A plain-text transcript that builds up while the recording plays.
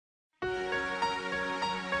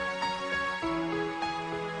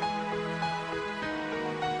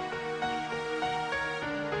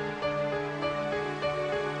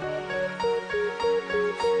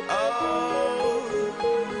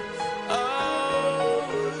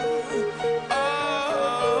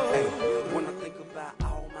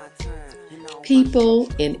People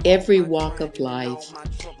in every walk of life,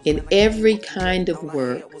 in every kind of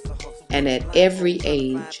work, and at every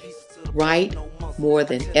age, write more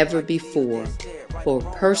than ever before for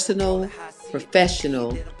personal,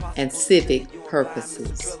 professional, and civic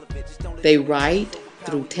purposes. They write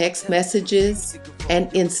through text messages and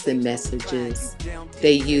instant messages.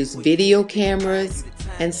 They use video cameras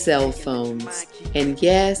and cell phones, and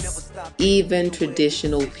yes, even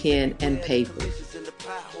traditional pen and paper.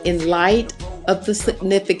 In light of the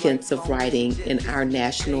significance of writing in our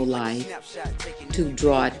national life, to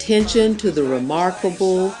draw attention to the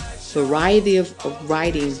remarkable variety of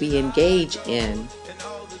writing we engage in,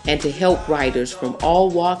 and to help writers from all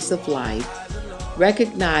walks of life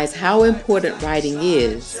recognize how important writing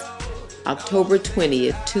is, October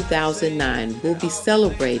 20th, 2009 will be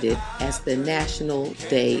celebrated as the National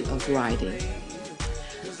Day of Writing.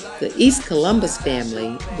 The East Columbus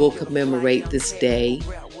family will commemorate this day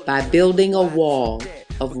by building a wall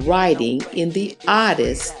of writing in the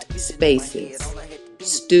oddest spaces.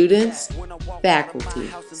 Students, faculty,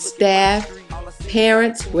 staff,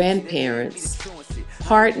 parents, grandparents,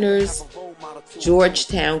 partners,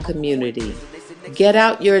 Georgetown community. Get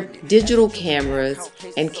out your digital cameras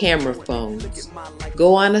and camera phones.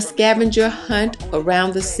 Go on a scavenger hunt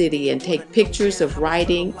around the city and take pictures of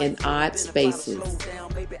writing in odd spaces.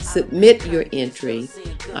 Submit your entry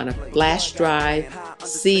on a flash drive,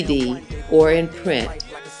 CD, or in print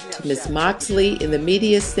to Ms. Moxley in the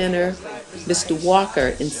Media Center, Mr. Walker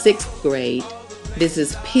in 6th grade,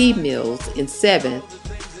 Mrs. P. Mills in 7th,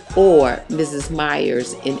 or Mrs.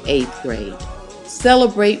 Myers in 8th grade.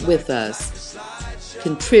 Celebrate with us.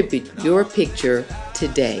 Contribute your picture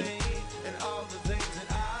today.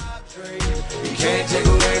 You can't take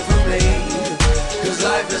away from me, 'cause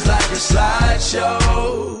life is like a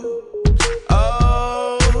slideshow.